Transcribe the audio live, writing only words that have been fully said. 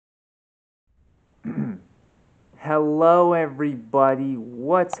Hello, everybody.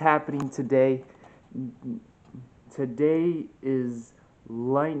 What's happening today? Today is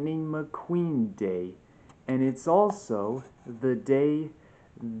Lightning McQueen Day, and it's also the day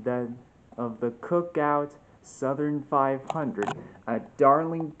that of the Cookout Southern 500 at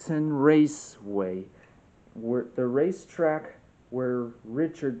Darlington Raceway, where the racetrack where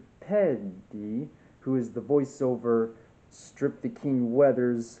Richard Petty, who is the voiceover Strip the King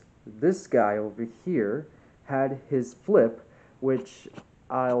Weathers, this guy over here, had his flip, which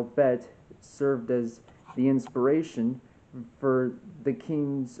I'll bet served as the inspiration for the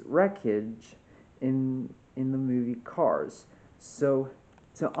King's wreckage in the movie Cars. So,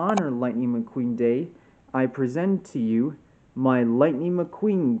 to honor Lightning McQueen Day, I present to you my Lightning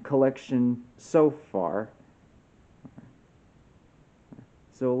McQueen collection so far.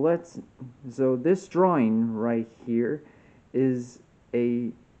 So this drawing right here is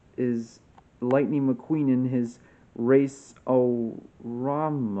a is Lightning McQueen in his race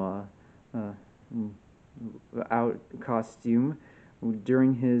orama uh, out costume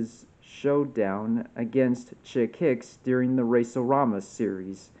during his showdown against Chick Hicks during the Race-O-Rama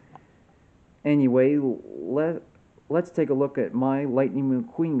series. Anyway, let's take a look at my Lightning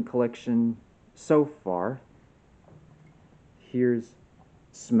McQueen collection so far. Here's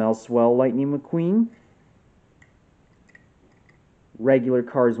Smell Swell Lightning McQueen, regular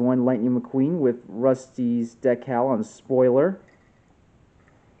Cars 1 Lightning McQueen with Rusty's decal on spoiler,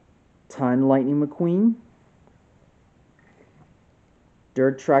 Ton Lightning McQueen,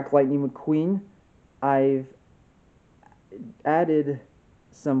 Dirt Track Lightning McQueen. I've added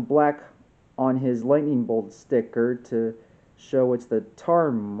some black on his lightning bolt sticker to show it's the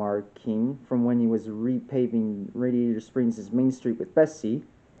tar marking from when he was repaving Radiator Springs' Main Street with Bessie.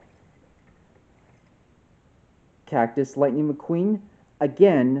 Cactus Lightning McQueen.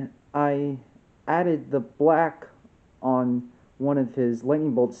 Again, I added the black on one of his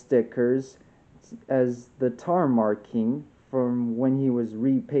lightning bolt stickers as the tar marking from when he was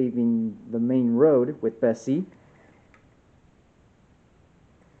repaving the main road with Bessie.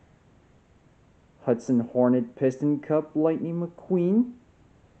 Hudson Hornet Piston Cup Lightning McQueen.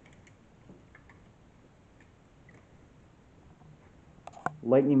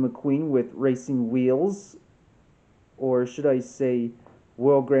 Lightning McQueen with racing wheels, or should I say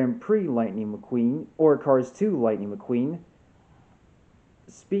World Grand Prix Lightning McQueen, or Cars 2 Lightning McQueen.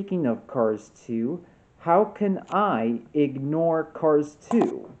 Speaking of Cars 2, how can I ignore Cars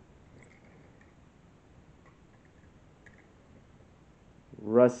 2?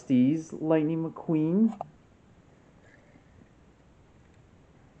 Rusty's Lightning McQueen.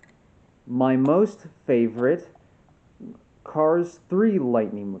 My most favorite, Cars 3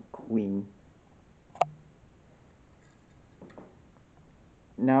 Lightning McQueen.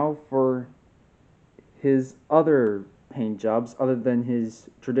 Now for his other paint jobs, other than his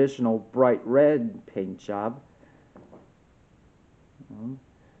traditional bright red paint job.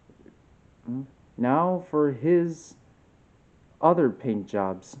 Now for his other paint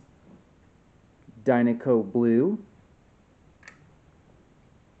jobs. Dynaco Blue,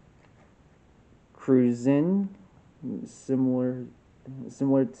 Cruisin', similar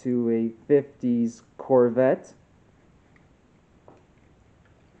to a 50s Corvette.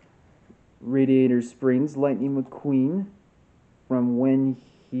 Radiator Springs Lightning McQueen, from when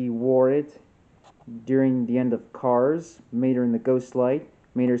he wore it during the end of Cars, Mater in the Ghost Light,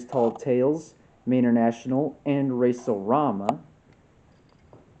 Mater's Tall Tales, Mater National, and Race-O-Rama.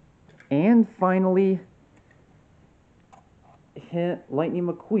 And finally, Lightning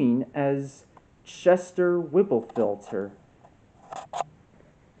McQueen as Chester Whipplefilter.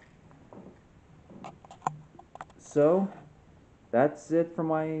 So, that's it for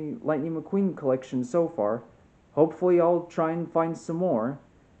my Lightning McQueen collection so far. Hopefully I'll try and find some more.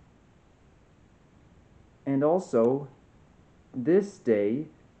 And also, this day,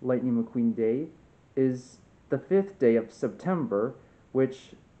 Lightning McQueen Day, is the 5th day of September,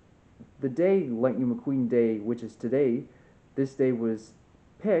 which the day Lightning McQueen Day, which is today, this day was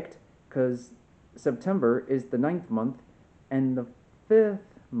picked because September is the 9th month, and the 5th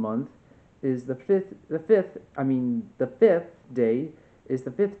month is the fifth day is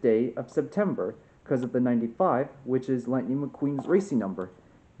the 5th day of September because of the 95, which is Lightning McQueen's racing number.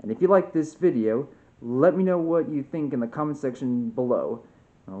 And if you like this video, let me know what you think in the comment section below.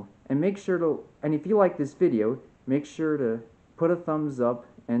 And if you like this video, make sure to put a thumbs up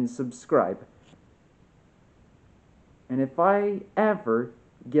and subscribe. And if I ever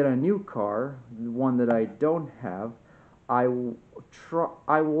get a new car, one that I don't have, I will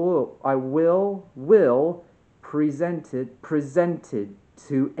present it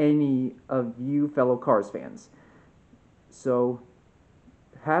to any of you fellow Cars fans. So,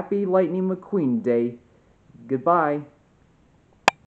 happy Lightning McQueen Day. Goodbye.